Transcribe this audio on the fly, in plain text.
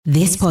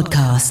This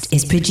podcast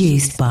is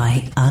produced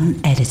by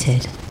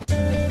Unedited.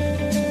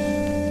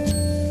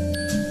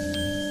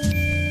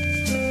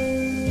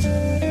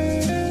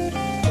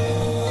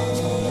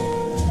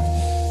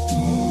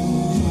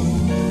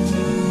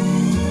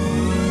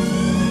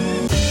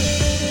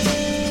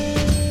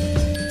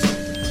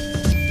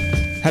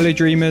 Hello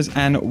dreamers,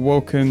 and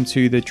welcome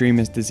to the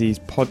Dreamer's Disease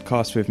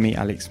podcast with me,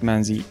 Alex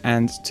Manzi,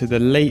 and to the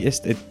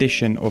latest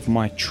edition of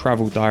my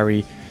travel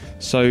diary.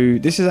 So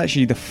this is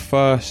actually the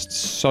first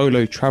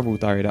solo travel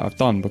diary that I've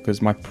done,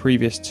 because my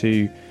previous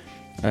two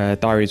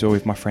diaries were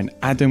with my friend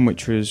Adam,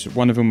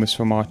 one of them was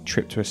from our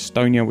trip to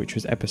Estonia, which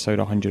was episode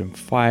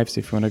 105. So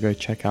if you want to go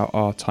check out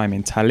our time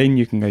in Tallinn,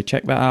 you can go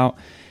check that out.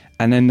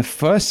 And then the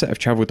first set of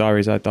travel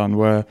diaries I'd done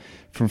were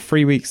from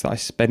 3 weeks that I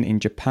spent in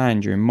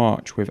Japan during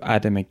March with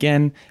Adam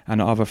again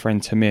and our other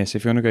friend Tamir. So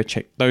if you want to go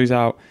check those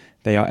out,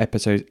 they are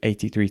episodes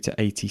 83 to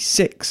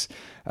 86.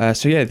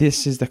 So yeah,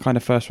 this is the kind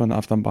of first one that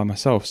I've done by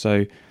myself.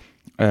 So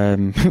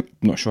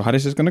not sure how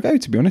this is going to go,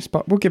 to be honest,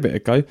 but we'll give it a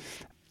go.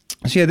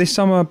 So yeah, this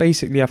summer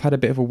basically I've had a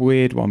bit of a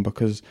weird one,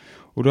 because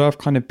although I've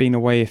kind of been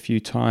away a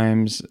few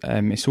times,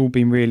 it's all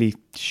been really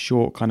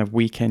short kind of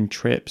weekend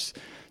trips.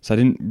 So I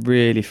didn't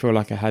really feel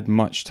like I had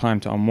much time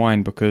to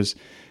unwind, because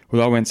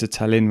although I went to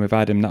Tallinn with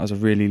Adam, that was a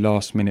really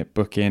last minute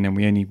booking and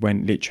we only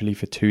went literally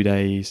for 2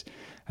 days.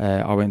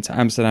 I went to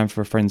Amsterdam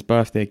for a friend's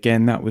birthday,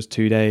 again that was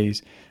 2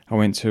 days. I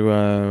went to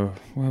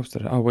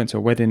I went to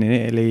a wedding in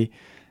Italy,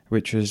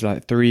 which was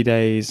like 3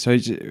 days. So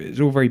it's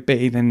all very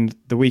bitty. Then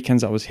the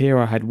weekends I was here,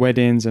 I had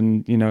weddings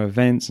and, you know,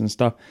 events and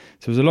stuff.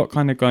 So there was a lot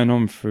kind of going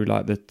on through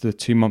like the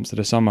 2 months of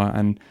the summer,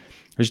 and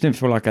I just didn't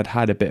feel like I'd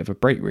had a bit of a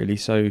break really.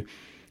 So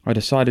I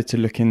decided to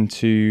look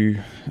into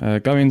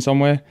going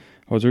somewhere.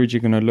 I was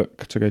originally going to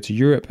look to go to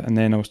Europe, and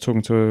then I was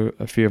talking to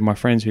a few of my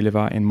friends who live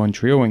out in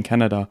Montreal in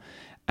Canada,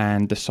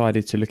 and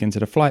decided to look into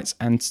the flights.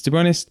 And to be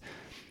honest,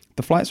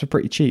 the flights were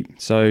pretty cheap.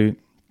 So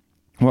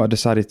what I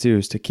decided to do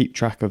is to keep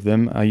track of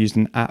them. I used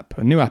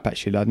a new app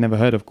actually that I'd never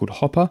heard of, called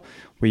Hopper,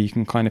 where you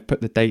can kind of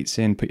put the dates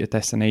in, put your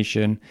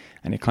destination,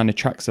 and it kind of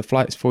tracks the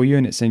flights for you,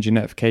 and it sends you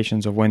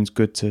notifications of when's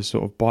good to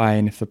sort of buy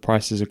and if the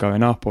prices are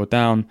going up or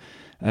down.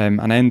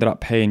 And I ended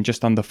up paying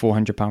just under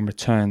 £400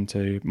 return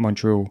to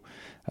Montreal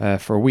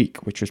for a week,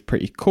 which was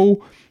pretty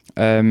cool.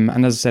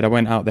 And as I said, I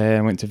went out there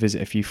and went to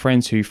visit a few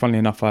friends who, funnily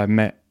enough, I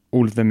met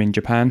all of them in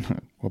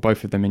Japan, or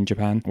both of them in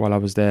Japan while I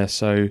was there.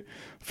 So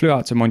flew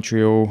out to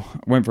Montreal,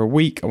 went for a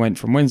week. I went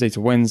from Wednesday to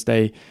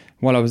Wednesday.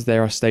 While I was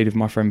there, I stayed with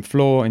my friend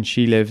Flor, and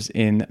she lives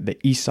in the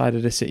east side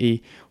of the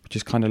city, which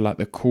is kind of like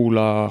the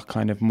cooler,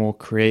 kind of more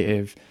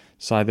creative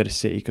side of the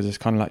city, because it's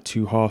kind of like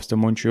two halves to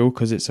Montreal,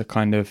 because it's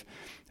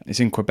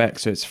in Quebec,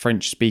 so it's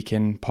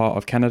French-speaking part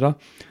of Canada.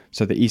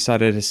 So the east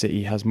side of the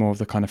city has more of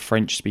the kind of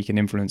French-speaking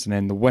influence, and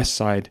then the west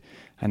side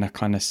and the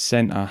kind of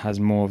center has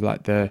more of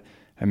like the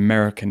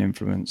American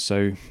influence.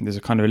 So there's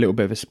a kind of a little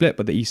bit of a split,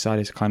 but the east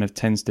side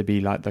tends to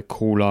be like the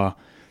cooler,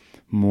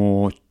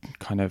 more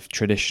kind of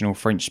traditional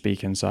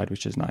French-speaking side,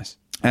 which is nice.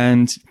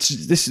 And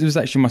this was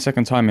actually my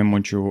second time in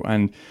Montreal,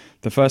 and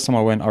the first time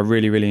I went, I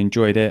really, really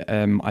enjoyed it.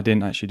 I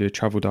didn't actually do a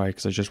travel diary,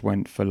 because I just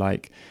went for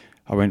like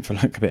a bit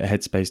of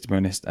headspace, to be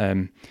honest.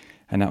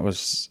 And that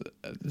was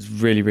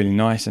really, really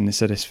nice. And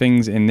so there's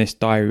things in this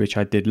diary which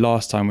I did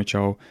last time, which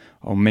I'll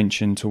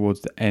mention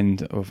towards the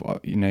end of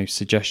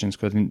suggestions,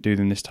 because I didn't do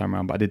them this time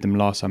around, but I did them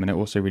last time, and they're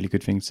also really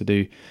good things to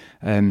do.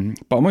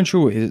 But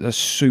Montreal is a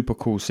super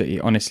cool city,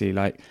 honestly.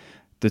 Like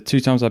the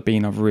 2 times I've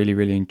been, I've really,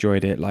 really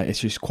enjoyed it. Like it's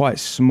just quite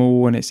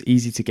small and it's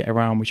easy to get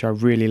around, which I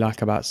really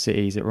like about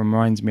cities. It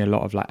reminds me a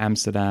lot of like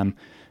Amsterdam.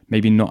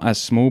 Maybe not as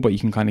small, but you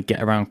can kind of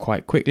get around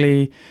quite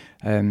quickly.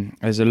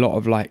 There's a lot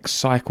of like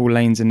cycle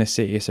lanes in the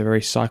city. It's a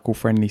very cycle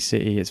friendly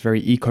city. It's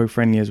very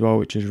eco-friendly as well,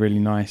 which is really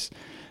nice.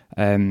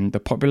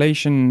 The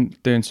population,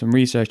 doing some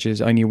research,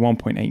 is only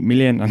 1.8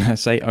 million. And I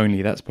say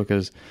only, that's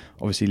because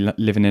obviously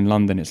living in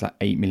London, it's like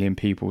 8 million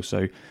people.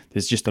 So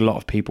there's just a lot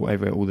of people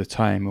over it all the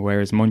time.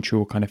 Whereas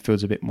Montreal kind of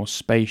feels a bit more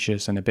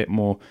spacious and a bit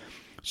more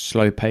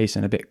slow paced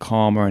and a bit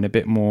calmer and a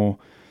bit more...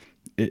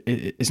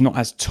 It's not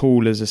as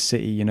tall as a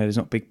city, you know. There's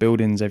not big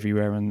buildings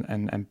everywhere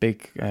and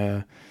big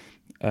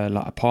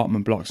like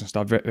apartment blocks and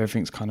stuff.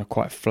 Everything's kind of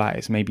quite flat.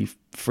 It's maybe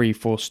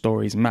 3-4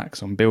 stories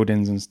max on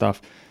buildings and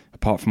stuff,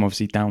 apart from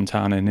obviously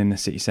downtown and in the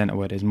city centre,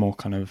 where there's more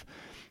kind of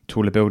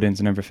taller buildings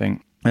and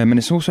everything. And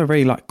it's also a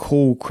very like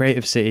cool,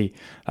 creative city.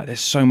 Like there's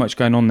so much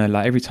going on there.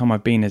 Like every time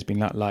I've been, there's been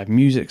like live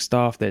music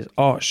stuff. There's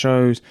art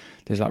shows.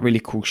 There's like really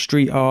cool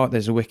street art.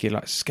 There's a wicked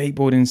like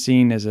skateboarding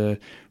scene. There's a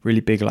really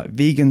big like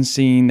vegan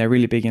scene. They're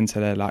really big into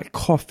their like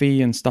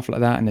coffee and stuff like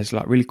that. And there's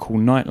like really cool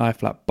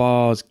nightlife, like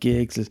bars,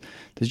 gigs.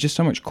 There's just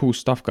so much cool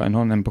stuff going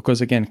on. And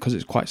because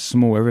it's quite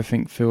small,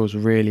 everything feels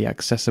really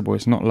accessible.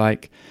 It's not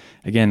like,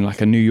 again,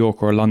 like a New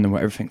York or a London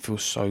where everything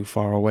feels so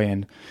far away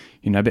and,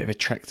 you know, a bit of a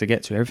trek to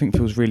get to. Everything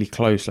feels really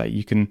close. Like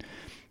you can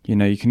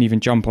even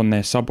jump on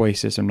their subway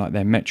system, like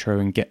their metro,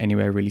 and get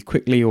anywhere really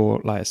quickly.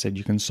 Or like I said,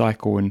 you can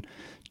cycle. And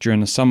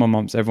during the summer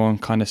months, everyone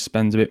kind of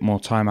spends a bit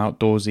more time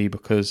outdoorsy,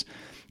 because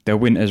their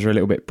winters are a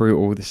little bit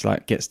brutal. This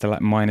like gets to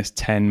like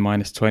 -10,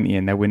 -20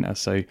 in their winter.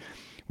 So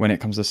when it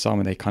comes to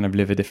summer, they kind of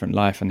live a different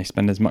life and they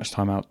spend as much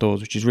time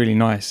outdoors, which is really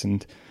nice.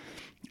 And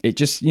it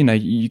just,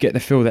 you get the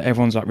feel that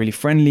everyone's like really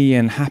friendly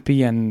and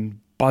happy and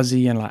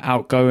buzzy and like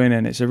outgoing,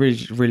 and it's a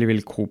really, really,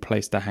 really cool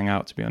place to hang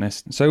out, to be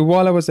honest. So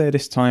while I was there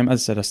this time,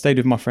 as I said, I stayed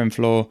with my friend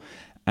Flor,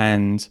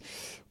 and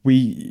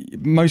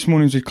most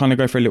mornings we'd kind of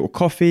go for a little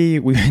coffee.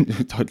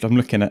 I'm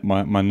looking at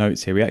my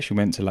notes here. We actually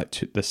went to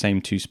like the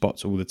same two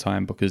spots all the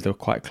time because they were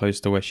quite close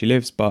to where she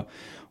lives, but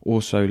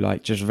also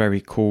like just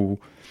very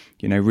cool,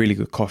 really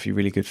good coffee,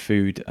 really good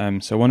food.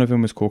 So one of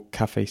them was called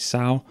Cafe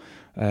Sal,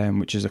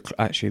 which is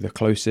actually the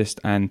closest,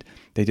 and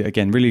they do,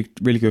 again, really,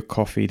 really good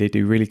coffee. They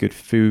do really good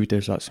food.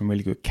 There's like some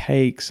really good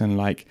cakes and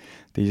like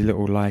these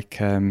little like,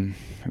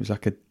 it was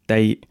like a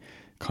date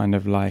kind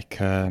of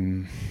like, I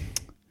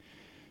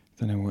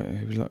don't know what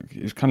it was like.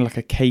 It was kind of like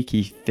a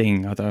cakey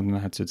thing. I don't know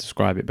how to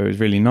describe it, but it was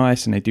really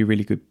nice. And they do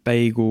really good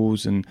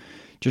bagels and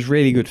just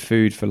really good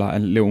food for like a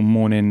little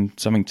morning,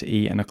 something to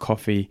eat and a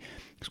coffee.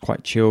 It's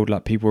quite chilled.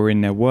 Like people were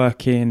in there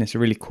working. It's a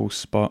really cool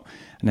spot.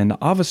 And then the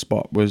other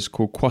spot was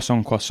called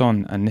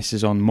Croissant, and this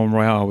is on Mont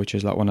Royal, which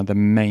is like one of the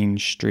main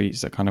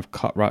streets that kind of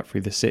cut right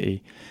through the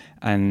city.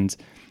 And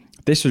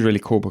this was really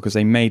cool because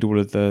they made all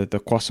of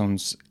the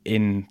croissants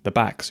in the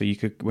back. So you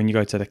could, when you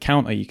go to the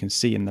counter, you can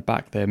see in the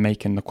back they're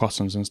making the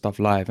croissants and stuff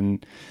live.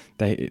 And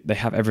they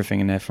have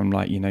everything in there from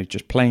like,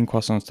 just plain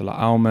croissants to like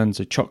almonds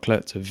to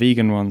chocolate to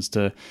vegan ones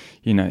to,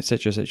 et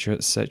cetera, et cetera,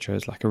 et cetera.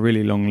 It's like a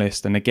really long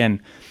list. And again,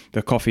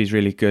 the coffee is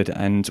really good.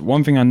 And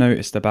one thing I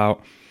noticed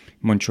about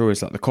Montreux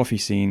is like the coffee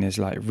scene is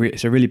like,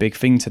 it's a really big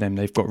thing to them.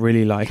 They've got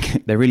really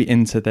like, they're really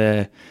into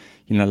their,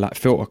 like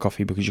filter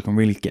coffee because you can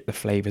really get the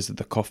flavors of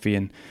the coffee.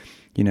 And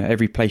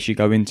every place you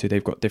go into,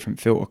 they've got different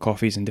filter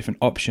coffees and different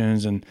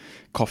options and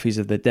coffees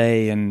of the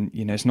day. And,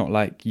 it's not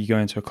like you go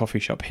into a coffee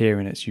shop here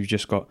and you've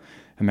just got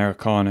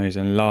Americanos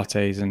and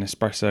lattes and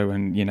espresso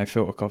and,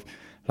 filter coffee.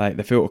 Like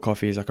the filter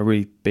coffee is like a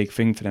really big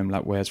thing for them.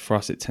 Like, whereas for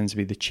us, it tends to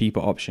be the cheaper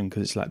option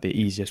because it's like the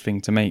easiest thing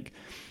to make.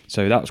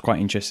 So that was quite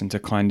interesting to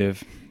kind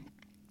of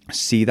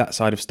see that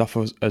side of stuff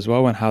as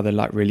well, and how they're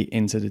like really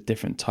into the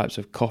different types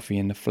of coffee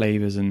and the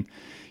flavors. And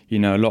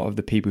a lot of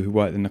the people who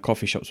worked in the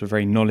coffee shops were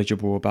very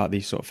knowledgeable about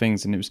these sort of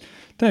things, and it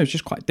was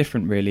just quite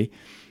different really.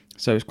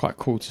 So it was quite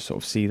cool to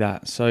sort of see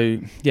that. So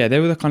yeah, they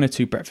were the kind of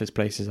two breakfast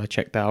places I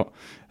checked out,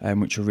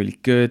 which were really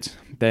good.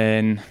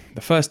 Then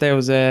the first day I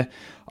was there,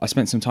 I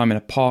spent some time in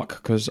a park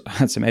because I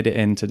had some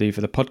editing to do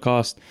for the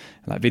podcast,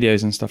 like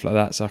videos and stuff like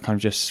that. So I kind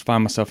of just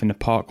found myself in the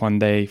park one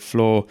day.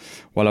 Flor,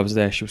 while I was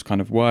there, she was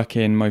kind of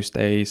working most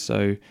days.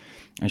 And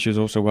she was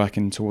also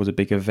working towards a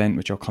big event,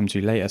 which I'll come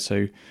to later.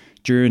 So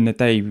during the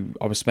day,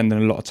 I was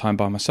spending a lot of time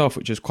by myself,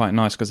 which was quite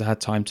nice because I had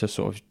time to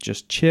sort of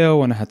just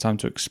chill and I had time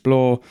to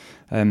explore.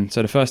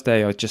 So the first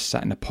day I just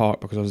sat in the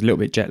park because I was a little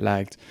bit jet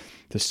lagged.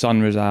 The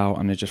sun was out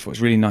and I just thought it was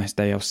a really nice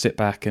day. I'll sit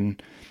back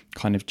and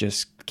kind of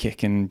just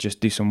kick and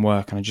just do some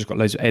work. And I just got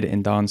loads of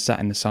editing done, sat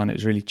in the sun. It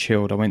was really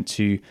chilled. I went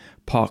to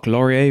Parc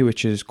Laurier,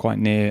 which is quite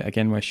near,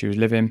 again, where she was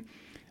living.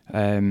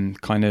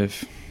 Kind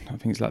of, I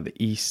think it's like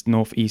the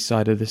northeast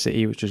side of the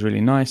city, which was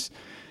really nice.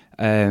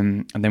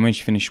 And then when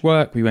she finished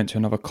work, we went to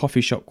another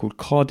coffee shop called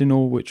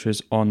Cardinal, which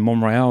was on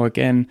Mont Royal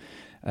again.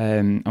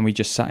 And we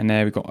just sat in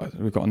there.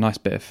 We got a nice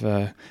bit of,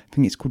 I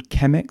think it's called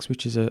Chemex,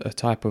 which is a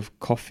type of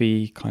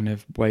coffee kind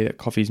of way that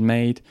coffee's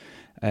made.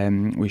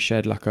 We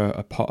shared like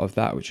a pot of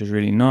that, which was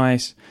really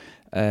nice.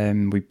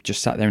 We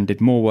just sat there and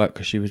did more work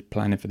because she was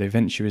planning for the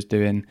event she was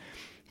doing.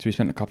 So we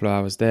spent a couple of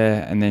hours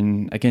there, and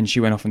then again she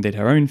went off and did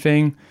her own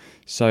thing.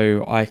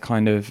 So I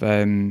kind of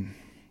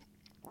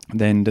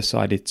then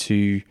decided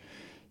to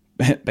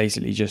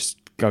basically just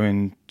go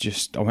and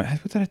what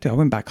did I do? I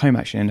went back home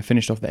actually, and I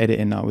finished off the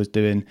editing that I was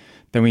doing.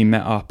 Then we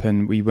met up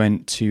and we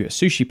went to a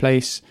sushi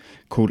place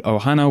called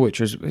Ohana, which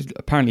was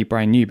apparently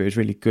brand new, but it was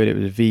really good. It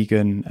was a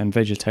vegan and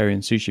vegetarian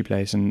sushi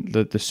place, and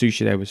the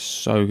sushi there was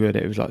so good.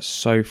 It was like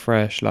so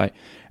fresh, like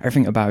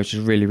everything about it was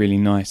just really, really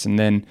nice. And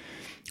then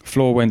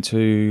Flor went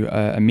to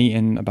a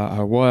meeting about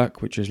her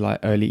work, which was like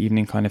early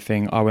evening kind of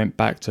thing. I went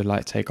back to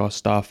like take our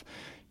stuff,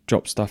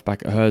 drop stuff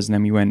back at hers, and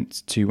then we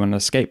went to one of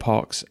the skate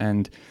parks.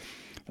 And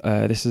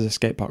this is a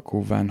skate park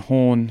called Van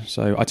Horn.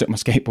 So I took my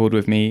skateboard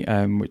with me,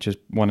 which is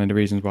one of the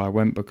reasons why I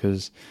went,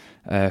 because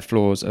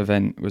Flor's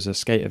event was a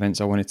skate event,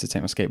 so I wanted to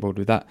take my skateboard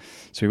with that.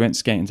 So we went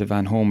skating to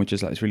Van Horn, which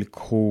is like this really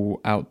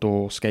cool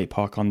outdoor skate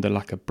park under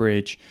like a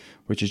bridge,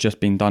 which has just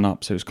been done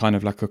up. So it was kind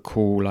of like a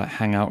cool like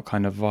hangout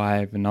kind of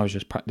vibe, and I was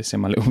just practicing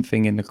my little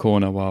thing in the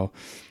corner while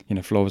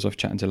Flor was off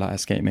chatting to like her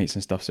skate mates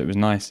and stuff. So it was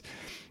nice.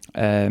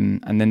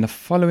 And then the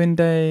following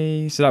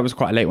day, so that was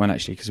quite a late one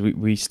actually, because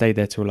we stayed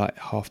there till like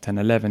 10:30,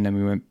 11. Then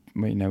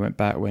we went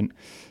back,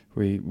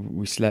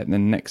 we slept. And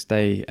then the next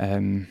day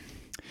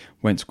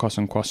went to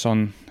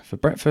Croissant for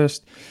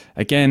breakfast.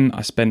 Again,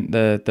 I spent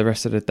the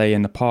rest of the day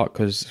in the park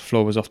because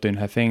Flor was off doing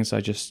her thing, so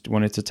I just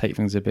wanted to take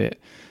things a bit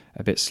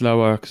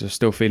slower because I was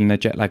still feeling the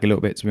jet lag a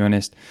little bit, to be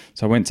honest.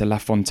 So I went to La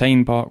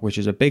Fontaine Park, which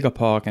is a bigger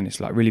park, and it's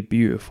like really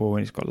beautiful,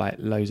 and it's got like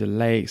loads of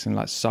lakes and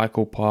like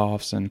cycle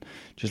paths and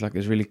just like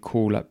this really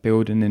cool like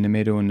building in the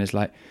middle, and there's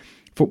like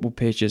football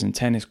pitches and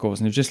tennis courts,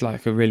 and it was just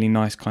like a really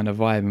nice kind of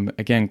vibe. And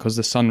again, because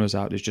the sun was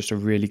out, there's just a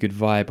really good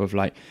vibe of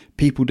like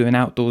people doing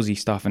outdoorsy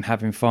stuff and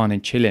having fun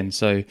and chilling.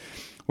 So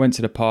went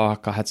to the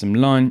park, I had some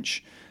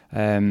lunch,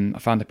 I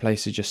found a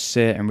place to just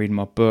sit and read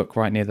my book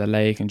right near the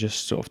lake, and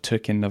just sort of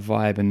took in the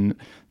vibe and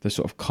the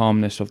sort of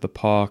calmness of the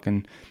park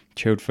and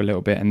chilled for a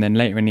little bit. And then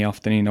later in the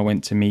afternoon, I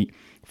went to meet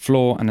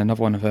Flor and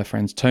another one of her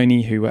friends,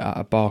 Tony, who were at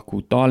a bar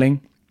called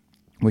Darling,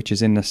 which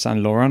is in the Saint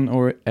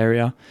Laurent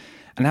area.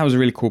 And that was a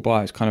really cool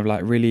bar. It's kind of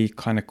like really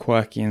kind of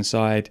quirky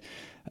inside.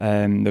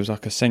 There was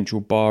like a central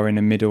bar in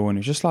the middle, and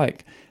it was just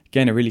like,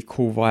 again, a really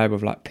cool vibe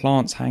of like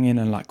plants hanging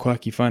and like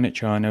quirky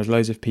furniture. And there was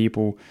loads of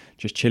people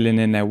just chilling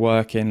in there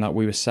working. Like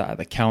we were sat at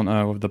the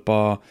counter of the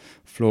bar.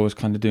 Flor was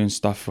kind of doing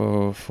stuff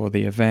for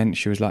the event.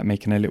 She was like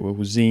making a little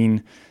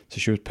zine. So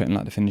she was putting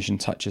like the finishing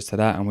touches to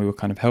that, and we were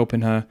kind of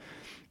helping her.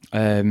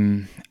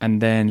 And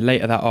then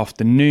later that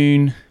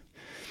afternoon,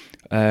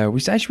 we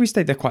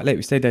stayed there quite late.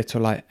 We stayed there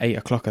till like 8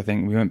 o'clock, I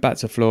think. We went back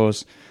to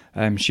Flor's.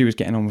 She was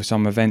getting on with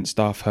some event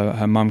stuff.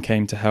 Her mum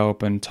came to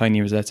help, and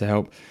Tony was there to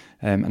help.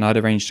 And I'd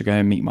arranged to go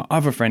and meet my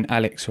other friend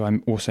Alex, who I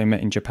also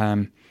met in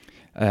Japan.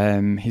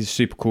 He's a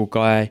super cool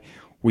guy.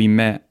 We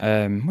met,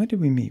 where did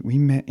we meet? We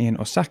met in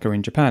Osaka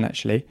in Japan,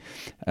 actually.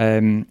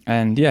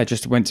 And yeah,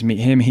 just went to meet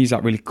him. He's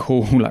like really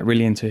cool, like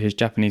really into his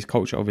Japanese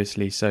culture,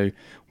 obviously. So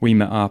we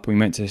met up. We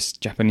went to this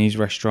Japanese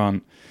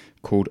restaurant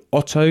called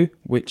Otto,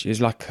 which is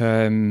like,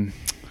 I can't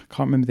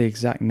remember the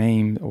exact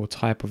name or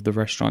type of the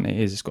restaurant it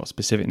is. It's got a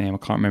specific name I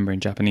can't remember in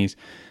Japanese.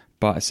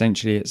 But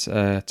essentially it's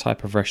a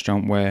type of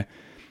restaurant where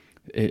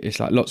it's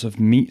like lots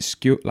of meat,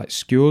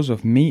 skewers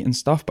of meat and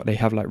stuff, but they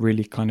have like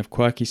really kind of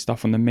quirky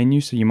stuff on the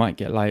menu. So you might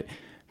get like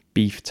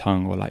beef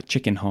tongue or like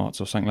chicken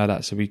hearts or something like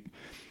that. So we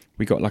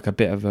got like a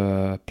bit of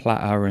a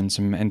platter and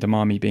some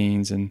edamame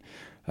beans, and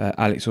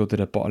Alex ordered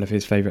a bottle of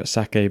his favourite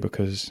sake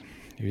because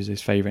it was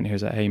his favourite, and he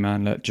was like, hey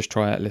man, look, just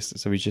try it.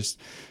 So we just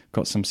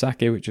got some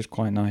sake, which was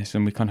quite nice,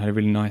 and we kind of had a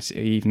really nice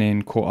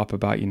evening, caught up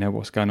about, you know,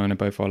 what's going on in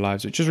both our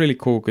lives, which is really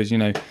cool because, you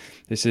know,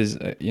 this is,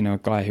 you know, a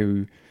guy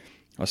who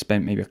I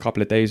spent maybe a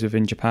couple of days with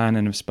in Japan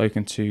and have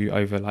spoken to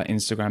over like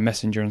Instagram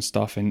Messenger and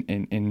stuff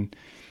in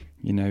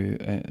you know,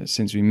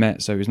 since we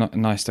met. So it was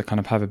nice to kind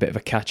of have a bit of a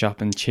catch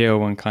up and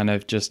chill and kind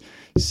of just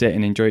sit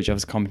and enjoy each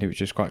other's company, which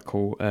was quite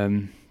cool.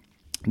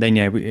 Then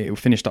yeah, it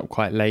finished up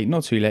quite late,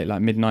 not too late,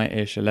 like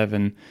midnight-ish,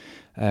 11.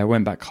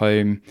 Went back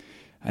home,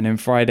 and then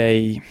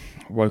Friday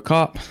woke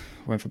up,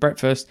 went for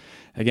breakfast.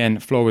 Again,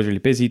 Flor was really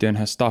busy doing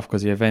her stuff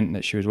because the event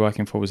that she was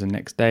working for was the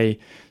next day.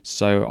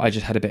 So I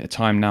just had a bit of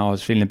time now. I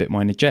was feeling a bit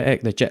more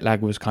energetic. The jet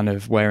lag was kind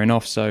of wearing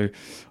off. So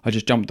I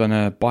just jumped on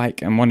a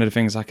bike. And one of the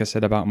things, like I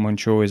said, about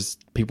Montreal is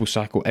people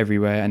cycle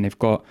everywhere. And they've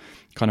got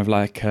kind of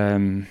like,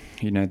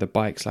 you know, the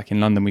bikes, like in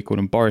London, we call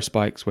them Boris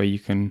bikes, where you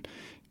can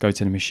go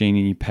to the machine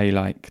and you pay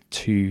like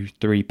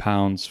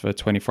 £2-3 for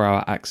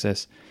 24-hour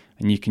access.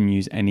 And you can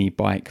use any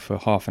bike for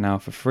half an hour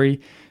for free.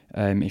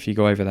 If you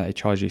go over that, they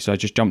charge you. So I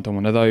just jumped on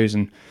one of those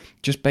and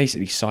just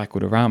basically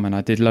cycled around, and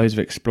I did loads of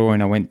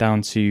exploring. I went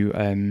down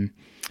to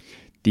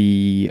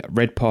the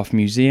Redpath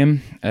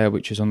Museum,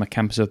 which is on the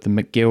campus of the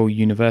McGill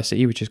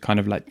University, which is kind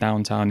of like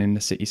downtown in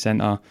the city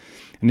centre.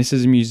 And this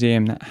is a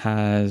museum that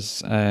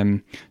has,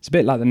 it's a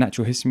bit like the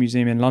Natural History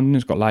Museum in London.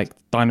 It's got like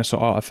dinosaur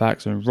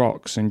artifacts and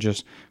rocks and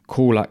just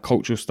cool like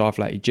cultural stuff,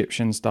 like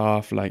Egyptian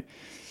stuff, like,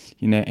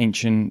 you know,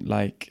 ancient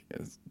like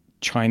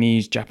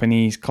Chinese,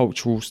 Japanese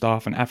cultural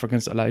stuff and African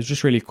stuff. Like, it was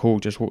just really cool.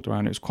 Just walked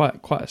around. It was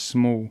quite a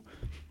small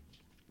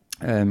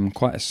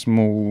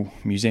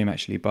museum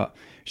actually, but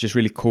it's just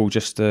really cool. I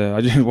just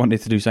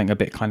wanted to do something a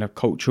bit kind of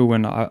cultural,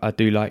 and I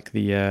do like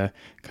the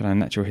kind of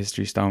natural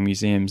history style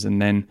museums.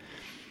 And then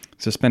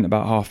so spent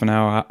about half an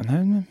hour,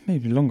 no,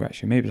 maybe longer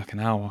actually, maybe like an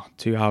hour,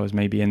 2 hours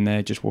maybe in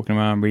there, just walking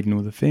around, reading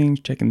all the things,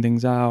 checking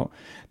things out.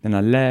 Then I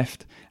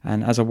left,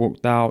 and as I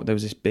walked out, there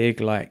was this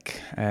big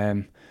like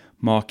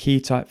marquee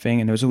type thing,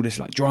 and there was all this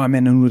like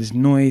drumming and all this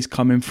noise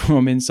coming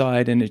from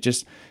inside, and it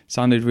just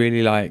sounded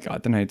really like, I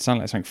don't know, it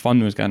sounded like something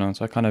fun was going on.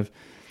 So I kind of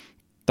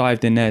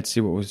dived in there to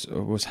see what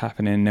was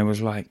happening. There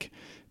was like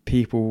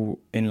people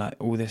in like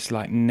all this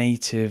like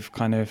native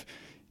kind of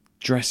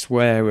dress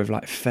wear with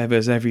like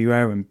feathers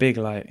everywhere and big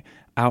like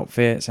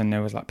outfits, and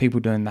there was like people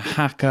doing the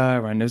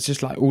haka, and there was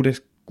just like all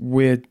this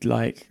weird,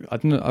 like, I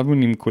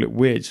wouldn't even call it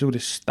weird, just all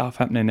this stuff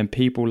happening, and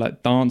people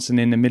like dancing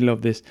in the middle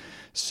of this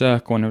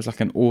circle, and there was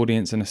like an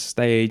audience and a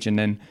stage, and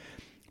then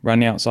around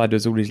the outside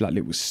there's all these like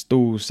little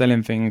stalls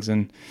selling things,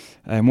 and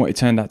what it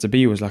turned out to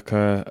be was like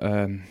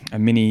a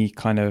mini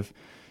kind of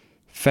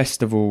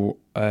festival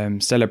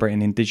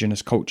celebrating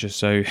indigenous culture.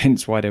 So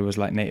hence why there was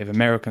like Native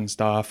American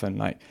stuff and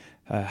like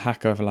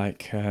haka of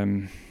like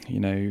you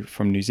know,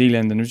 from New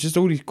Zealand, and it was just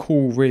all these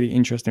cool, really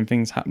interesting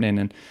things happening.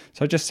 And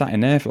so I just sat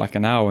in there for like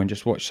an hour and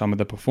just watched some of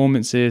the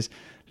performances,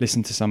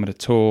 listened to some of the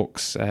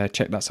talks,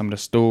 checked out some of the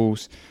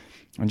stalls,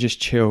 and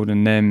just chilled.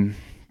 And then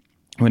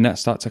when that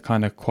started to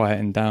kind of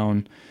quieten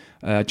down,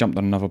 I jumped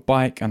on another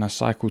bike and I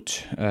cycled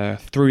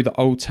through the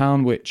old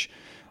town, which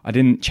I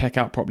didn't check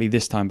out properly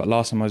this time, but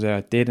last time I was there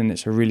I did, and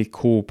it's a really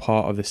cool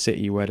part of the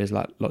city where there's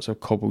like lots of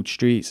cobbled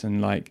streets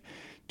and like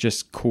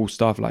just cool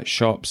stuff like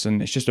shops,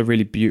 and it's just a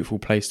really beautiful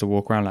place to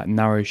walk around, like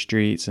narrow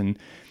streets, and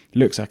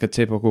looks like a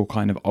typical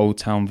kind of old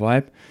town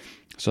vibe.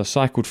 So I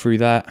cycled through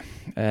that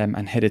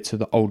and headed to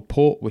the Old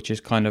Port, which is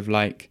kind of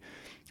like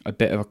a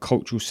bit of a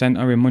cultural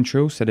centre in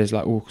Montreal. So there's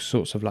like all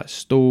sorts of like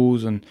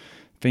stalls and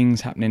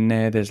things happening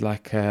there. There's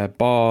like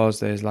bars,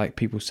 there's like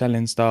people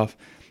selling stuff.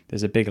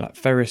 There's a big like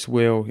Ferris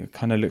wheel. It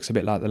kind of looks a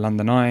bit like the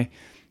London Eye.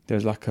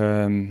 There's like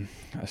a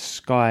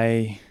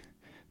sky, I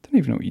don't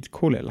even know what you'd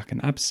call it, like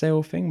an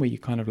abseil thing where you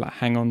kind of like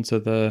hang on to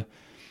the,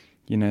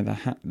 you know,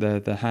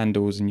 the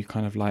handles, and you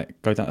kind of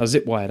like go down a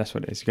zip wire. That's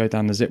what it is. You go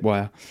down the zip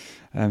wire.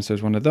 So it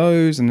was one of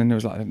those, and then there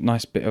was like a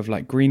nice bit of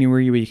like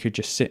greenery where you could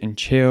just sit and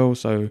chill.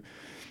 So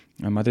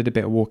I did a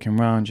bit of walking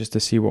around just to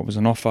see what was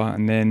on offer,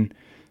 and then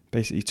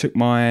basically took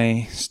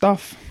my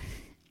stuff,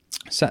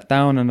 sat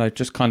down, and I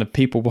just kind of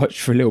people watched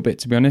for a little bit,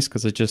 to be honest,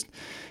 because I just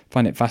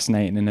find it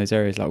fascinating in those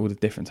areas, like all the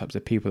different types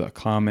of people that are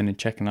coming and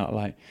checking out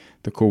like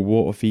the cool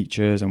water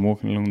features and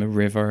walking along the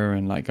river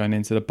and like going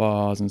into the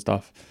bars and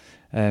stuff.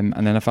 And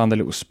then I found a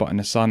little spot in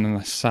the sun, and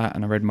I sat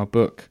and I read my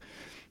book.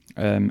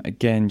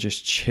 Again,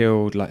 just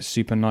chilled, like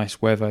super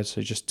nice weather,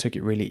 so just took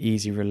it really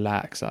easy,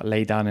 relaxed. I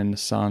lay down in the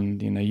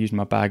sun, you know, used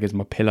my bag as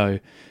my pillow,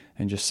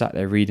 and just sat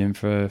there reading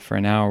for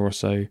an hour or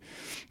so.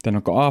 Then I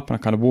got up and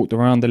I kind of walked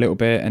around a little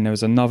bit, and there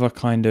was another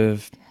kind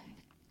of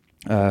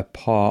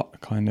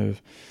part, kind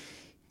of,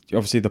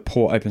 obviously the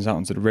port opens out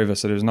onto the river,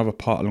 so there was another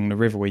part along the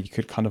river where you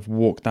could kind of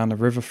walk down the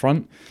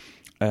riverfront.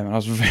 And I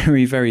was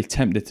very, very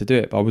tempted to do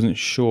it, but I wasn't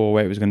sure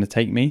where it was going to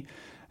take me.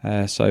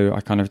 So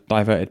I kind of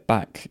diverted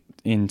back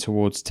in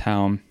towards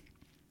town,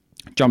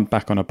 jumped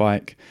back on a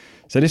bike.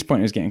 So at this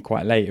point it was getting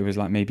quite late. It was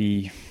like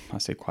maybe, I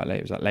say quite late,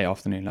 it was like late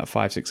afternoon, like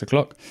 5-6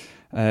 o'clock.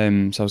 So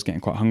I was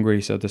getting quite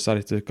hungry, so I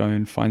decided to go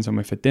and find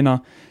somewhere for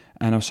dinner.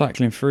 And I was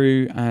cycling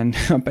through, and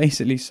I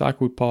basically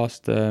cycled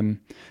past,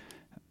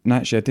 no,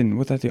 actually I didn't.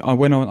 What did I do? I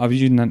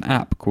was using an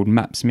app called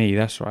Maps.me,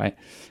 that's right,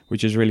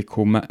 which is a really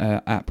cool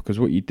app, because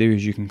what you do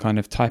is you can kind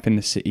of type in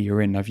the city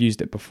you're in. I've used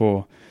it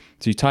before.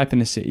 So you type in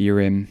the city you're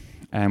in,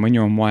 and when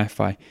you're on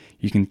Wi-Fi,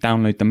 you can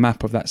download the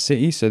map of that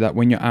city, so that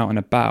when you're out and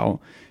about,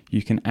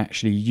 you can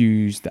actually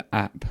use the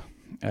app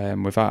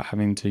without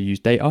having to use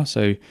data.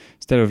 So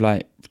instead of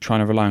like trying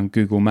to rely on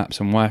Google Maps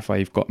and Wi-Fi,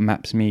 you've got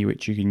Maps.me,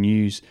 which you can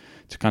use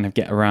to kind of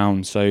get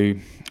around. So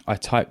I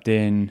typed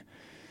in,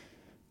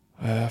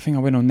 I think I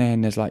went on there,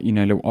 and there's like, you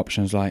know, little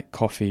options like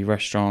coffee,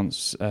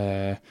 restaurants,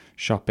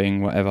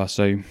 shopping, whatever.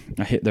 So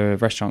I hit the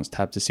restaurants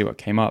tab to see what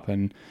came up,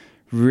 and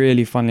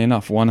really funnily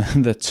enough, one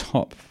of the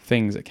top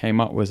things that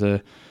came up was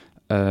a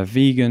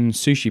vegan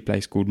sushi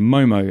place called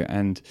Momo.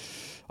 And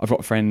I've got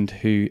a friend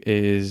who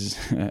is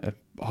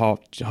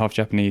half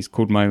Japanese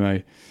called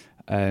Momo,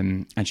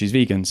 and she's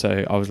vegan.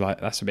 So I was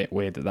like, that's a bit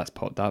weird that's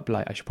popped up.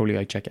 Like, I should probably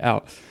go check it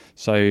out.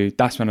 So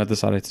that's when I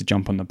decided to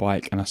jump on the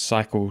bike, and I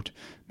cycled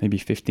maybe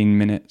 15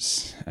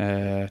 minutes,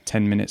 10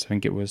 minutes, I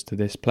think it was, to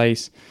this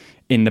place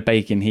in the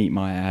baking heat.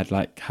 I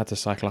had to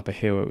cycle up a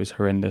hill. It was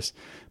horrendous.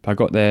 But I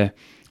got there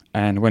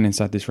and went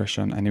inside this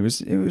restaurant, and it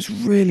was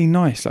really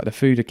nice. Like the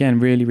food, again,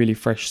 really, really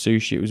fresh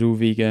sushi. It was all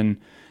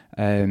vegan,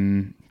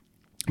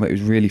 but it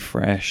was really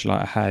fresh.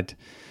 Like I had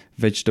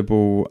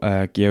vegetable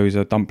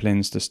gyoza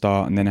dumplings to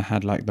start, and then I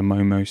had like the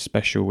Momo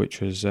special, which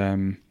was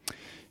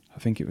I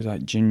think it was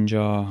like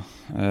ginger,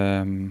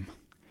 what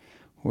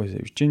was it?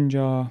 It was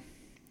ginger,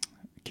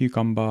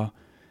 cucumber,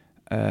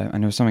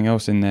 and there was something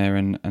else in there,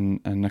 and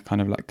a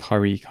kind of like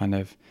curry kind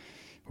of,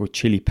 or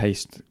chili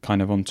paste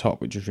kind of on top,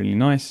 which was really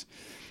nice.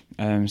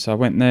 So I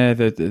went there.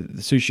 The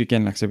sushi,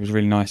 again, like I said, was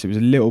really nice. It was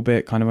a little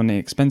bit kind of on the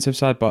expensive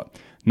side, but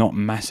not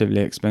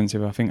massively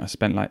expensive. I think I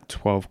spent like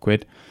 12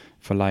 quid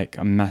for like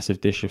a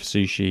massive dish of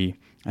sushi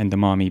and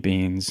edamame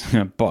beans,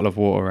 a bottle of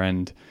water,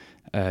 and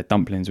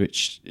dumplings,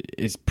 which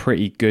is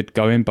pretty good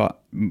going, but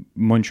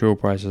Montreal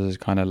prices is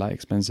kind of like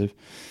expensive.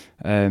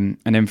 And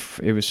then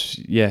it was,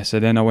 yeah, so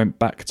then I went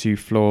back to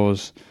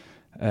Floor's.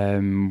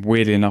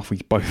 Weirdly enough,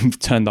 we both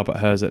turned up at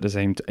hers at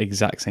the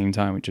exact same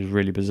time, which was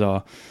really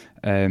bizarre.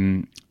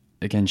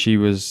 Again,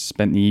 she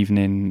spent the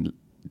evening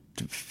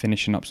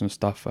finishing up some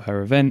stuff for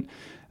her event.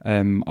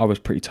 I was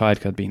pretty tired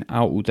because I'd been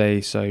out all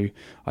day, so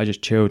I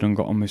just chilled and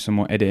got on with some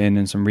more editing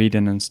and some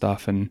reading and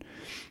stuff, and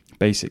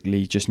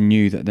basically just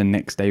knew that the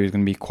next day was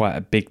going to be quite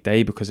a big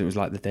day because it was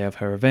like the day of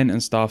her event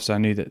and stuff. So I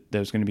knew that there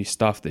was going to be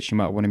stuff that she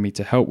might have wanted me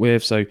to help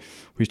with. So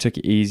we took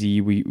it easy.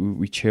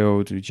 We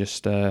chilled. We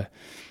just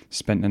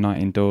spent the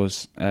night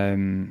indoors.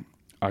 I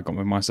got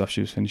with my stuff.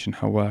 She was finishing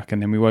her work,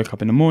 and then we woke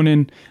up in the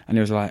morning, and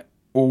it was like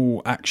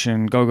all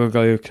action, go,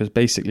 because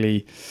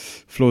basically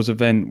Floor's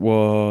event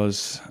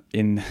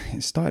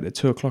it started at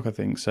 2:00, I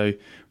think. So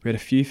we had a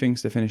few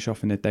things to finish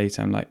off in the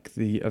daytime. Like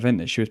the event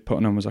that she was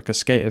putting on was like a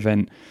skate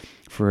event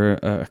for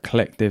a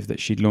collective that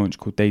she'd launched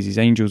called Daisy's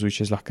Angels, which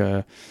is like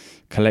a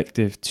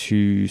collective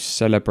to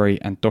celebrate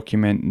and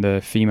document the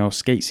female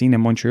skate scene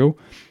in Montreal.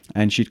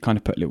 And she'd kind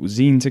of put a little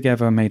zine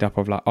together made up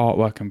of like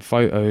artwork and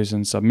photos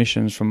and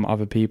submissions from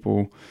other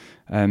people.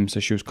 So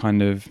she was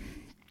kind of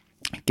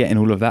getting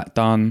all of that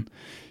done.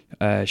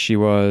 She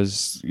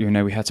was,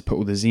 we had to put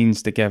all the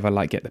zines together,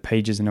 like get the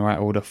pages in the right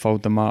order,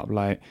 fold them up,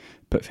 like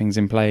put things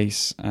in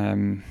place,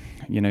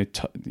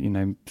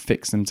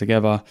 fix them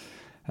together.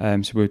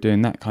 So we were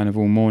doing that kind of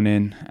all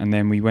morning, and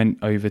then we went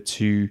over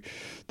to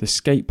the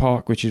skate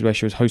park, which is where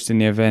she was hosting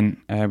the event,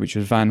 which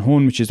was Van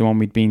Horn, which is the one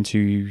we'd been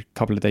to a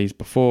couple of days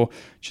before,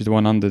 which is the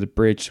one under the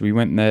bridge. So we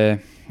went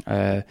there,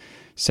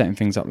 setting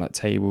things up like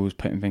tables,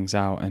 putting things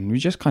out, and we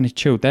just kind of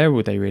chilled there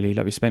all day really.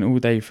 Like we spent all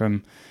day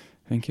from,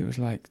 I think it was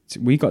like,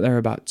 we got there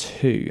about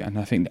 2, and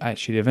I think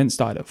actually the event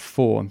started at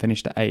 4 and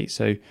finished at 8.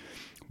 So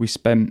we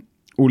spent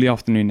all the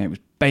afternoon there. It was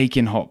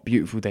baking hot,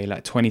 beautiful day,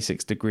 like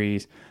 26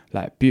 degrees,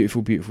 like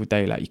beautiful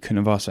day. Like you couldn't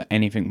have asked for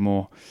anything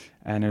more.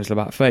 And there was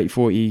about 30,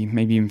 40,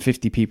 maybe even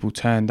 50 people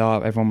turned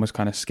up. Everyone was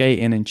kind of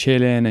skating and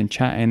chilling and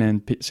chatting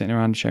and sitting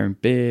around sharing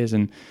beers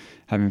and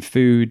having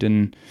food.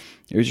 And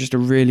it was just a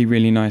really,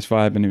 really nice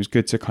vibe, and it was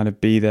good to kind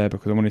of be there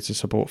because I wanted to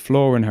support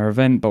Floor and her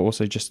event, but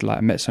also just like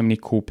I met so many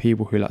cool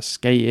people who like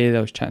skated.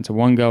 I was chatting to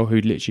one girl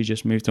who'd literally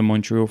just moved to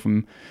Montreal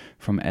from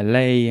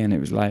LA, and it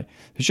was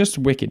just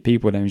wicked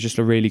people there. It was just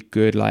a really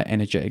good, like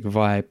energetic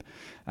vibe.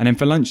 And then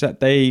for lunch that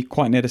day,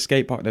 quite near the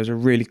skate park, there was a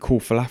really cool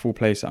falafel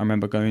place that I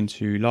remember going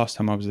to last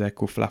time I was there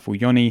called Falafel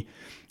Yoni.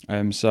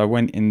 So I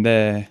went in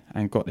there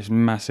and got this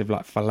massive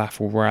like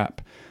falafel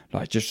wrap,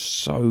 like just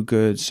so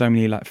good, so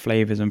many like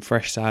flavors and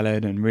fresh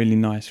salad and really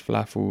nice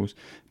falafels,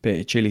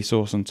 bit of chili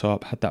sauce on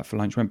top. Had that for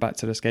lunch, went back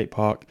to the skate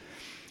park,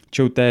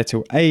 chilled there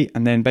till 8,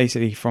 and then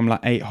basically from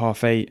like 8,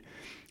 half 8,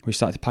 we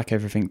started to pack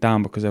everything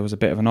down because there was a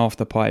bit of an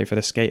after party for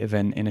the skate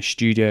event in a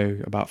studio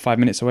about 5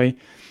 minutes away.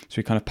 So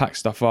we kind of packed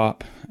stuff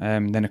up.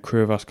 Then a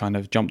crew of us kind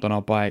of jumped on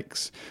our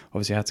bikes.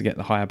 Obviously I had to get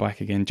the hire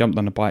bike again, jumped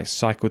on the bike,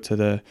 cycled to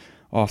the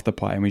after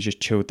party, and we just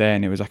chilled there.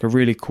 And it was like a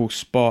really cool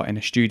spot in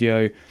a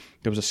studio.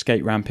 There was a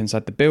skate ramp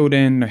inside the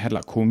building. They had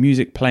like cool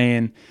music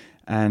playing,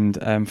 and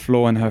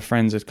Flo and her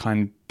friends had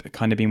kind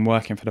of been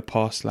working for the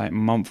past like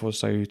month or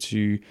so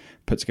to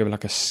put together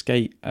like a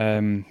skate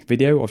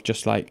video of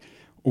just like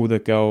all the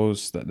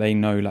girls that they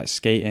know like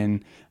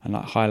skating and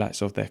like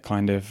highlights of their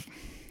kind of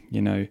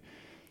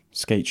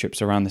skate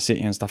trips around the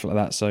city and stuff like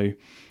that. So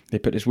they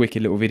put this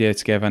wicked little video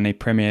together and they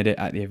premiered it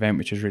at the event,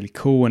 which was really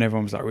cool, and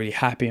everyone was like really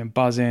happy and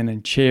buzzing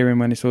and cheering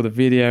when they saw the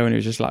video, and it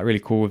was just like a really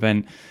cool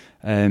event.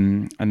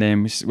 And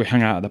then we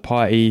hung out at the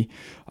party.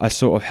 I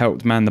sort of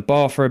helped man the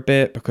bar for a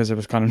bit because there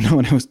was kind of no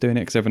one else doing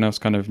it because everyone else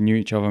kind of knew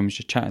each other and was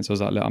just chatting. So I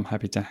was like, look, I'm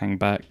happy to hang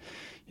back,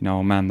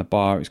 I'll man the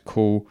bar. It was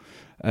cool.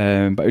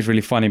 But it was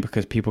really funny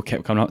because people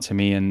kept coming up to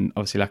me, and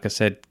obviously, like I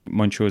said,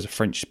 Montreal is a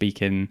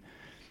French-speaking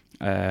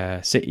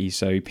city,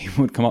 so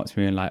people would come up to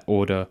me and like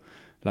order,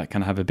 like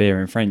kind of have a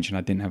beer in French, and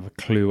I didn't have a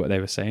clue what they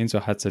were saying, so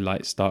I had to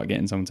like start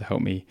getting someone to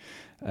help me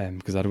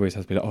because I'd always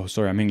have to be like, oh,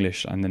 sorry, I'm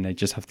English, and then they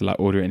just have to like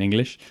order it in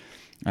English,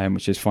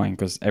 which is fine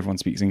because everyone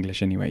speaks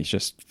English anyway. It's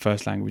just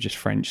first language is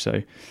French,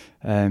 so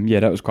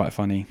that was quite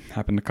funny.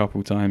 Happened a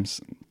couple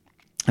times,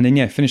 and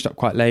then finished up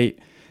quite late.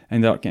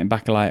 Ended up getting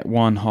back at like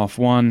 1, half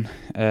 1.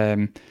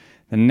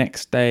 The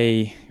next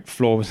day,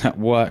 Flor was at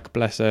work,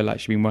 bless her. Like,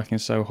 she'd been working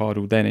so hard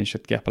all day and she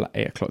had to get up at like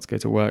 8 o'clock to go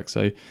to work.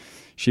 So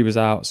she was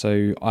out.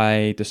 So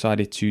I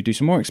decided to do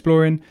some more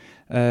exploring.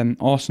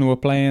 Arsenal were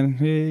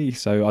playing.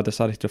 So I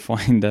decided to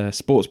find a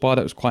sports bar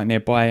that was quite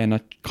nearby. And I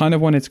kind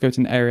of wanted to go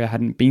to an area I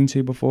hadn't been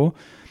to before.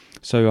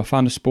 So I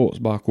found a sports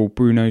bar called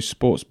Bruno's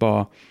Sports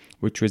Bar,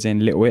 which was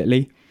in Little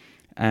Italy.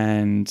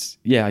 And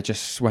I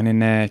just went in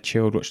there,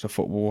 chilled, watched the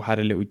football, had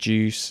a little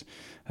juice,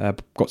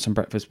 got some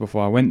breakfast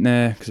before I went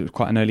there because it was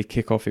quite an early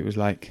kickoff. It was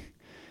like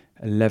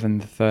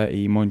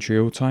 11:30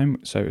 Montreal time,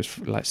 so it was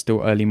like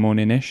still early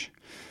morning-ish.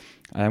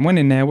 Went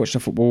in there, watched the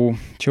football,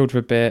 chilled for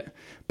a bit,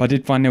 but I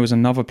did find there was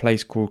another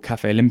place called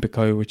Cafe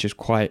Olimpico, which is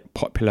quite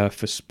popular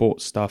for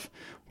sports stuff,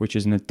 which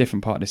is in a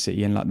different part of the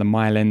city, in like the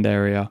Mile End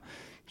area,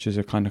 which is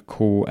a kind of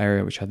cool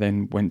area, which I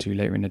then went to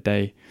later in the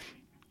day.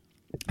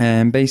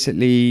 And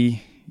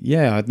basically,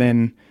 I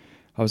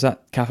was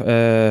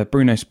at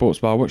Bruno Sports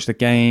Bar, watched the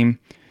game,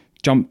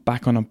 jumped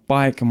back on a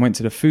bike and went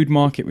to the food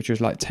market, which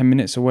was like 10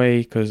 minutes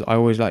away, because I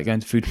always like going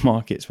to food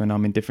markets when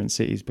I'm in different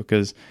cities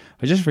because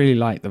I just really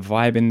like the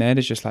vibe in there.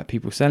 There's just like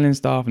people selling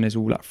stuff, and there's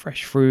all like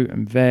fresh fruit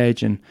and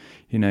veg and,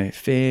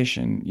 fish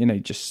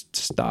and, just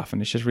stuff.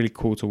 And it's just really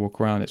cool to walk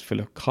around. It's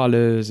full of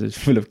colours, it's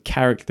full of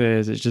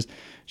characters. It's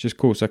just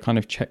cool. So I kind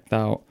of checked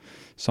out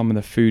some of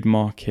the food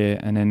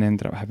market and then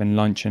ended up having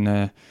lunch in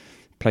a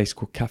place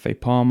called Cafe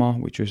Parma,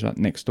 which was like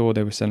next door.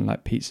 They were selling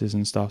like pizzas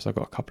and stuff, so I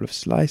got a couple of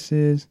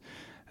slices,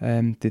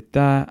 did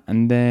that,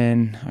 and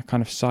then I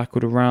kind of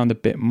cycled around a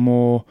bit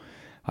more.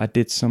 I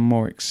did some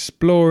more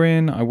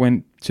exploring. I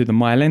went to the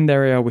Mile End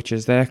area, which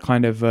is their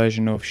kind of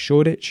version of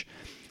Shoreditch.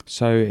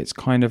 So it's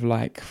kind of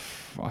like,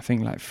 I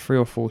think like 3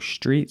 or 4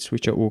 streets,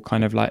 which are all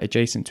kind of like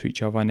adjacent to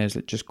each other. And there's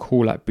like just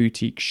cool like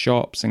boutique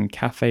shops and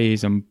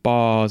cafes and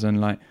bars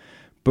and like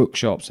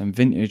bookshops and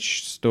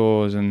vintage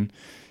stores and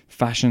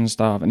fashion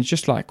stuff. And it's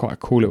just like quite a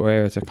cool little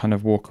area to kind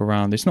of walk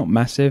around. It's not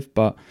massive,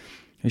 but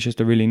it's just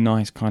a really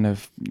nice kind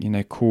of,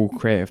 cool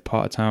creative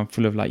part of town,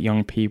 full of like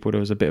young people. There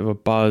was a bit of a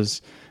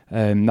buzz.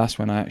 That's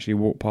when I actually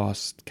walked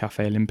past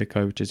Cafe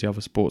Olimpico, which is the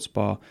other sports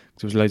bar.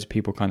 There was loads of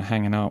people kind of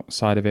hanging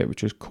outside of it,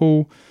 which was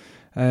cool.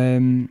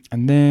 And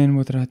then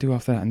what did I do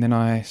after that? And then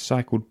I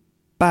cycled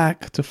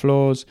back to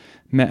Floors,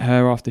 met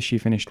her after she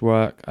finished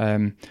work.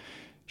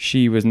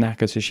 She was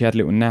knackered, so she had a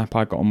little nap.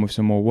 I got on with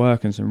some more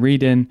work and some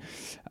reading.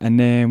 And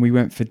then we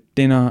went for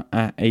dinner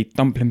at a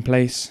dumpling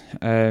place,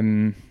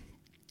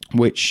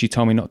 which she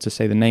told me not to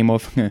say the name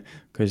of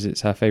because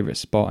it's her favourite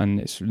spot and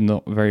it's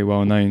not very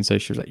well known. So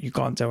she was like, you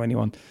can't tell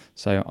anyone.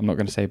 So I'm not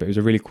going to say, but it was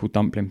a really cool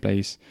dumpling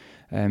place.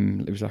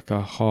 It was like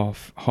a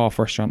half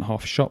restaurant,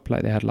 half shop.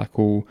 Like they had like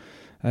all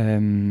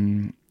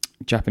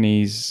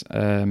Japanese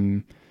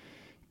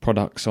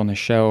products on a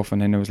shelf,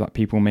 and then there was like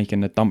people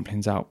making the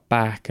dumplings out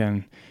back,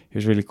 and it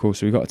was really cool.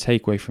 So we got a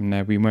takeaway from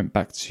there. We went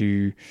back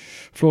to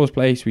Floor's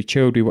place, we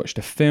chilled, we watched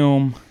a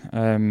film,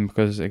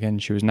 because again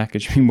she was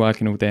knackered, she'd been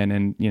working all day and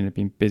then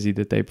been busy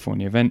the day before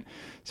the event,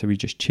 so we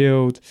just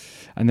chilled.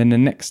 And then the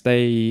next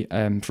day,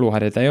 Floor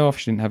had a day off,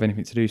 she didn't have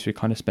anything to do, so we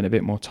kind of spent a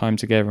bit more time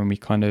together, and we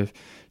kind of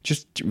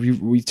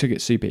we took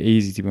it super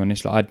easy, to be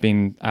honest. Like I'd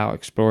been out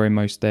exploring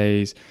most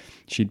days,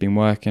 she'd been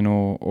working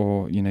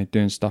or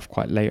doing stuff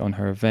quite late on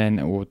her event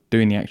or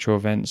doing the actual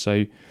event,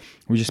 so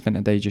we just spent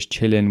a day just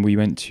chilling. We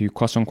went to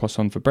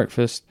Croissant for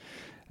breakfast,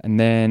 and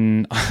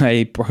then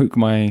I broke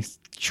my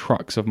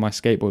trucks of my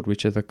skateboard,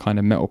 which are the kind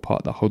of metal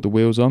part that hold the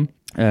wheels on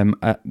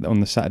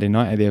the Saturday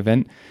night at the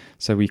event.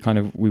 So we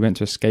went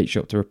to a skate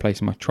shop to replace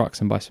my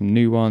trucks and buy some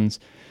new ones.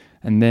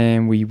 And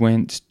then we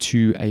went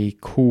to a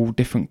cool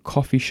different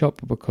coffee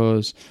shop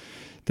because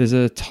there's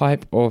a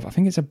type of, I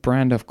think it's a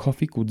brand of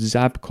coffee called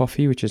Zab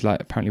Coffee, which is like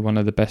apparently one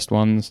of the best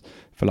ones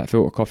for like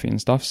filter coffee and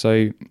stuff.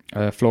 So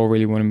Flora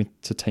really wanted me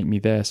to take me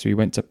there. So we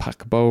went to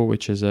Pack Bowl,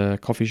 which is a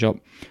coffee shop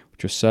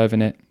which was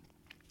serving it,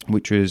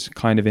 which was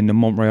kind of in the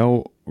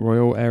Montreal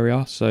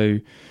area. So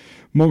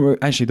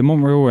the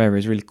Montreal area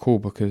is really cool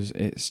because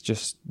it's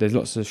just, there's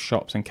lots of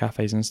shops and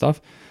cafes and stuff,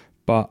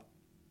 but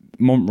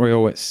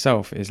Montreal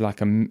itself is like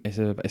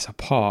it's a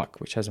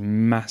park which has a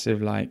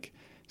massive, like,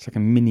 it's like a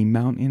mini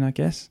mountain, I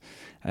guess.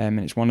 And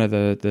it's one of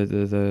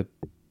the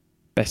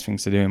best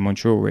things to do in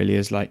Montreal, really,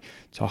 is like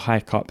to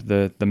hike up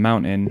the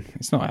mountain.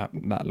 It's not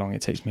that long.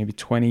 It takes maybe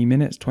 20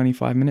 minutes,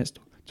 25 minutes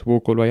to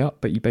walk all the way up.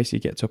 But you basically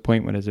get to a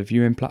point where there's a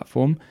viewing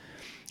platform.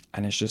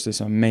 And it's just this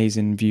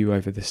amazing view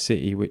over the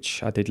city,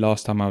 which I did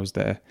last time I was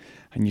there.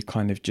 And you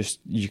kind of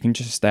you can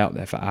just stay out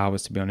there for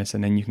hours, to be honest.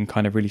 And then you can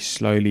kind of really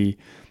slowly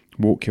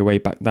walk your way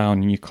back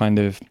down. And you kind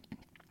of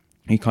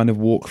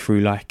walk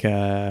through like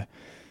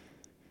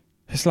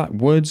it's like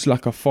woods,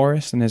 like a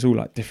forest, and there's all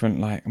like different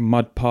like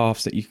mud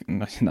paths that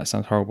that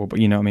sounds horrible, but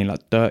you know what I mean,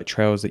 like dirt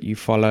trails that you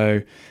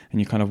follow, and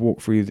you kind of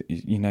walk through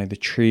the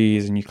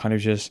trees, and you kind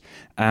of just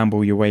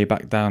amble your way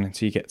back down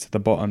until you get to the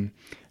bottom.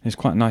 And it's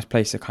quite a nice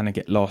place to kind of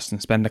get lost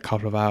and spend a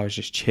couple of hours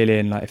just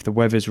chilling. Like if the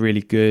weather's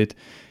really good,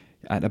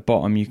 at the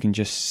bottom you can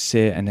just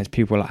sit, and there's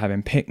people like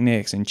having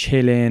picnics and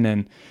chilling,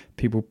 and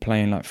people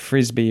playing like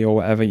frisbee or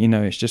whatever.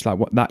 It's just like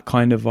that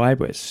kind of vibe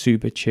where it's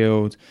super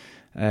chilled.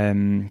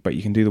 But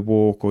you can do the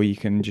walk, or you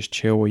can just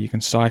chill, or you can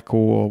cycle,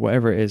 or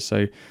whatever it is.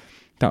 So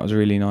that was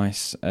really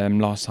nice.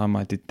 Last time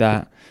I did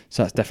that,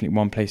 so that's definitely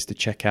one place to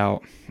check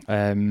out.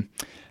 And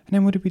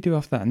then what did we do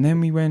after that? And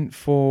then we went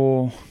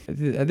for,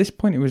 at this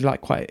point it was like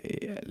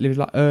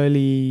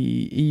early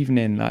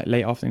evening, like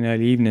late afternoon,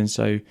 early evening.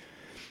 So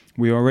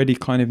we were already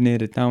kind of near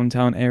the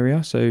downtown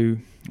area. So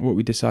what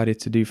we decided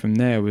to do from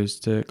there was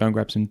to go and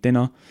grab some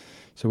dinner.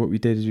 So what we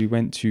did is we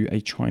went to a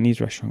Chinese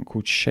restaurant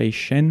called Shei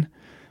Shen,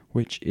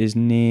 which is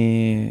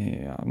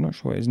near, I'm not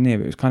sure what it is near,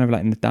 but it was kind of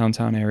like in the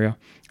downtown area.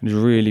 It was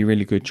really,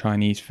 really good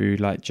Chinese food.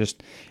 Like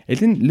just, it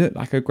didn't look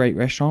like a great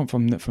restaurant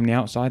from the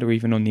outside or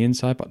even on the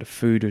inside, but the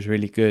food was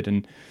really good.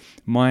 And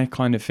my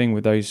kind of thing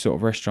with those sort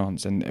of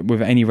restaurants, and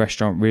with any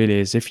restaurant really,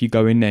 is if you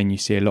go in there and you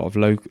see a lot of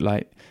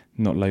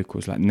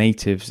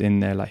natives in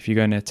there. Like if you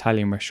go in an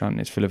Italian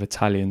restaurant, it's full of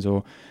Italians,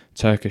 or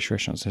Turkish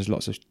restaurants, there's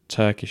lots of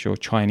Turkish, or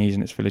Chinese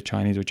and it's full of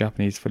Chinese, or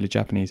Japanese full of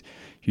Japanese.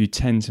 You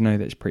tend to know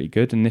that it's pretty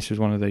good. And this was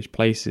one of those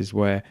places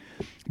where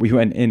we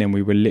went in and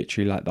we were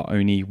literally like the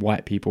only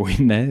white people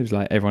in there. It was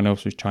like everyone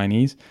else was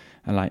Chinese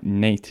and like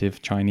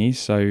native Chinese.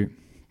 So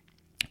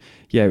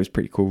yeah, it was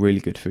pretty cool.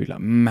 Really good food, like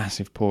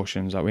massive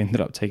portions. Like we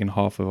ended up taking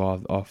half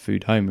of our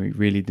food home. We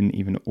really didn't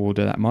even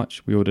order that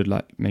much. We ordered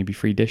like maybe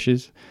 3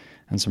 dishes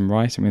and some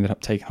rice, and we ended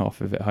up taking half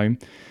of it home.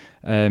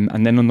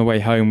 And then on the way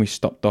home, we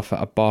stopped off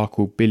at a bar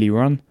called Billy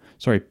Kun,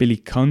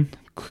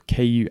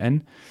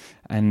 Kun.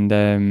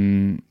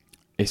 And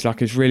it's like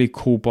this really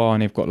cool bar,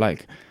 and they've got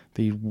like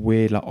these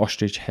weird like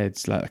ostrich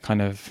heads, like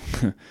kind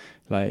of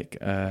like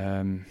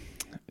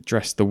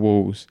dress the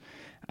walls.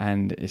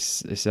 And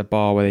it's a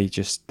bar where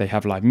they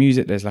have live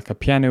music. There's like a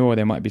piano, or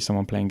there might be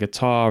someone playing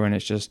guitar, and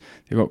it's just,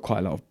 they've got quite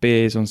a lot of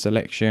beers on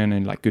selection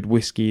and like good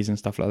whiskies and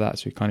stuff like that.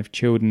 So we kind of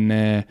chilled in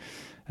there,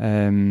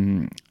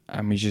 and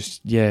we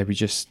just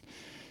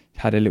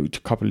had a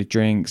couple of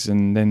drinks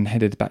and then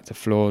headed back to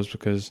Floors,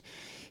 because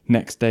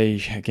next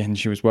day again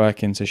she was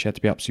working, so she had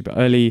to be up super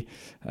early,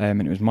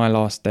 and it was my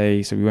last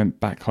day. So we went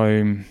back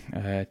home,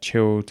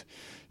 chilled,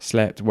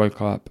 slept,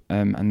 woke up,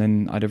 and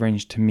then I'd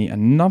arranged to meet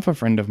another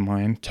friend of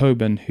mine,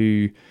 Tobin,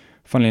 who,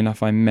 funnily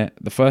enough, I met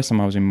the first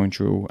time I was in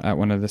Montreal at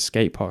one of the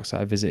skate parks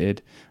that I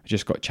visited. I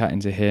just got chatting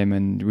to him,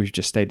 and we've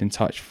just stayed in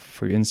touch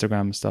through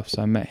Instagram and stuff.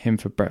 So I met him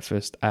for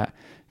breakfast at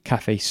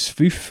Café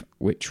Swouf,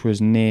 which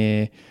was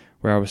near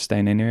where I was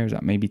staying anyway. It was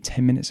like maybe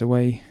 10 minutes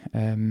away.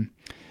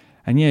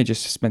 And yeah,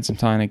 just spent some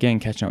time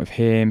again catching up with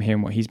him,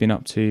 hearing what he's been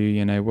up to,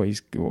 you know,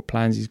 what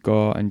plans he's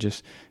got, and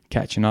just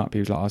catching up. He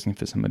was like asking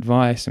for some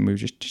advice, and we were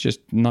just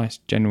nice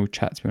general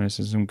chat, to be honest,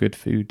 and some good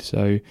food.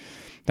 So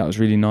that was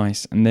really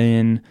nice. And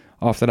then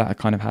after that, I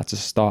kind of had to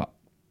start,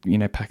 you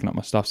know, packing up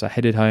my stuff. So I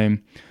headed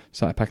home,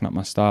 started packing up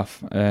my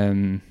stuff,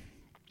 make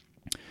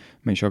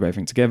sure I got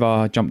everything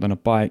together, jumped on a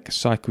bike,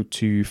 cycled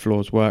to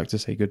Floors work to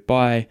say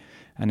goodbye.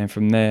 And then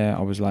from there,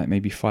 I was like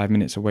maybe 5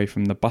 minutes away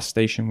from the bus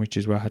station, which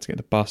is where I had to get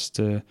the bus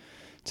to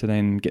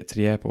then get to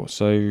the airport.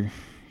 So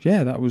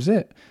yeah, that was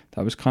it.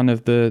 That was kind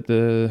of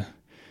the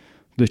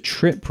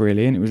trip,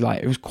 really. And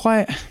it was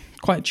quite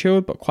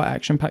chilled, but quite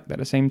action packed at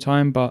the same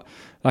time. But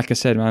like I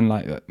said, man,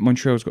 like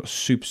Montreal's got a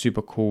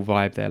super cool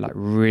vibe there, like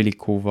really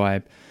cool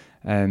vibe.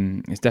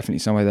 It's definitely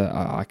somewhere that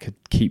I could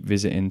keep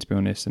visiting, to be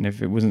honest. And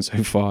if it wasn't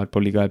so far, I'd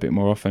probably go a bit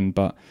more often.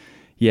 But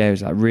yeah, it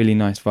was like really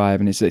nice vibe,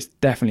 and it's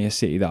definitely a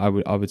city that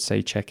I would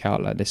say check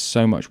out. Like, there's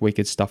so much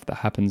wicked stuff that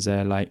happens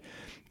there. Like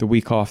the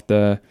week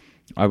after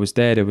I was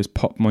there was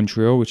Pop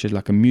Montreal, which is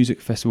like a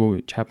music festival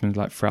which happens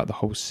like throughout the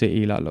whole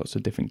city, like lots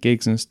of different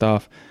gigs and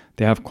stuff.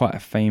 They have quite a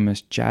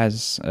famous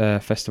jazz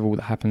festival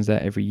that happens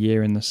there every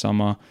year in the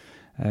summer.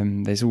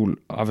 There's all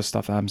other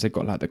stuff that happens. They've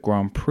got like the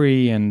Grand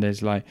Prix, and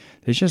there's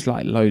just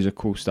like loads of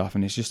cool stuff.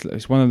 And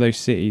it's one of those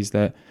cities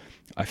that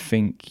I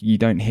think you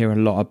don't hear a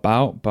lot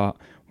about, but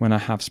when I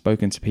have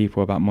spoken to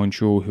people about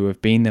Montreal who have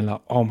been there,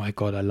 like, oh my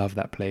God, I love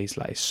that place.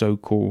 Like, it's so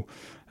cool.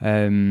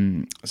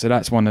 So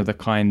that's one of the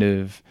kind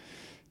of,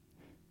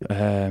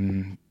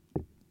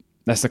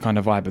 that's the kind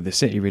of vibe of the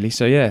city, really.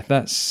 So yeah,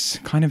 that's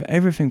kind of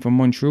everything from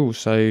Montreal.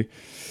 So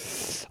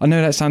I know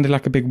that sounded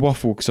like a big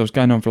waffle because I was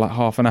going on for like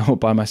half an hour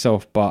by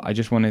myself, but I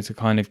just wanted to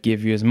kind of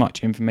give you as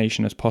much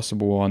information as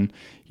possible on,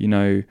 you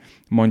know,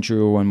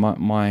 Montreal and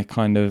my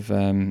kind of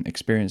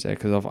experience there,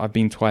 because I've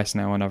been twice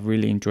now and I've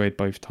really enjoyed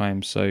both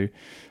times. So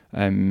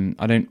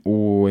I don't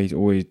always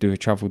do a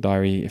travel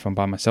diary if I'm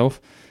by myself,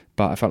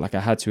 but I felt like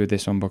I had to with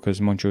this one because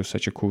Montreal is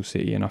such a cool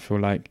city, and I feel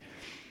like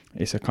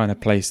it's a kind of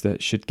place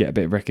that should get a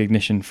bit of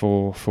recognition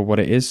for what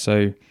it is.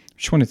 So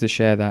just wanted to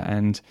share that.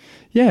 And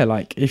yeah,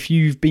 like if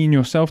you've been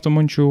yourself to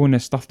Montreal and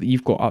there's stuff that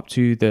you've got up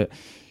to that,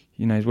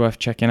 you know, is worth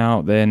checking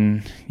out,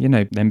 then, you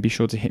know, then be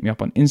sure to hit me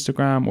up on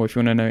Instagram. Or if you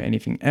want to know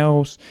anything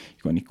else,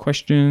 you've got any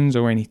questions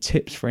or any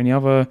tips for any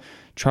other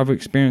travel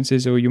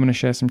experiences, or you want to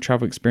share some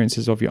travel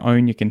experiences of your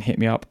own, you can hit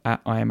me up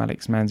at I am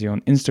Alex Manzi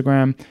on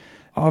Instagram.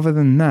 Other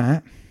than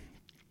that,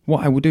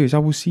 what I will do is I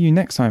will see you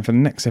next time for the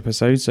next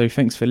episode. So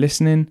thanks for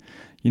listening.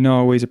 You know, I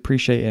always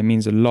appreciate it. It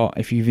means a lot.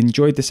 If you've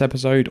enjoyed this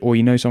episode, or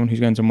you know someone who's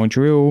going to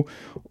Montreal,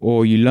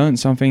 or you learned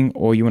something,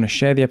 or you want to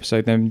share the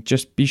episode, then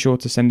just be sure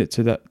to send it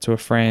to a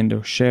friend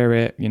or share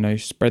it, you know,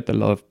 spread the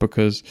love,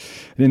 because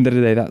at the end of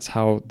the day, that's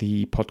how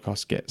the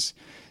podcast gets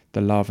the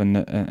love and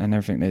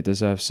everything they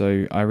deserve.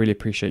 So I really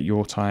appreciate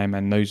your time,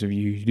 and those of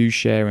you who do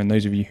share and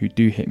those of you who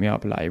do hit me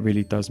up, like, it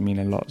really does mean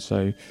a lot.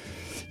 So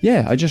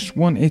yeah, I just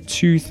wanted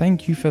to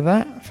thank you for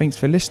that. Thanks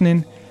for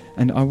listening.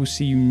 And I will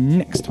see you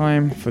next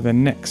time for the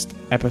next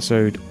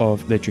episode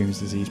of the Dreamers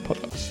Disease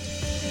podcast.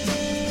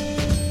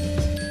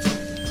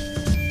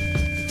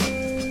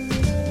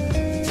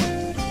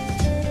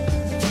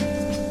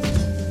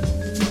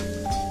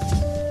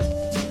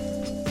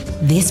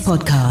 This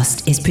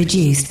podcast is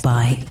produced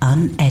by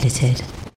Unedited.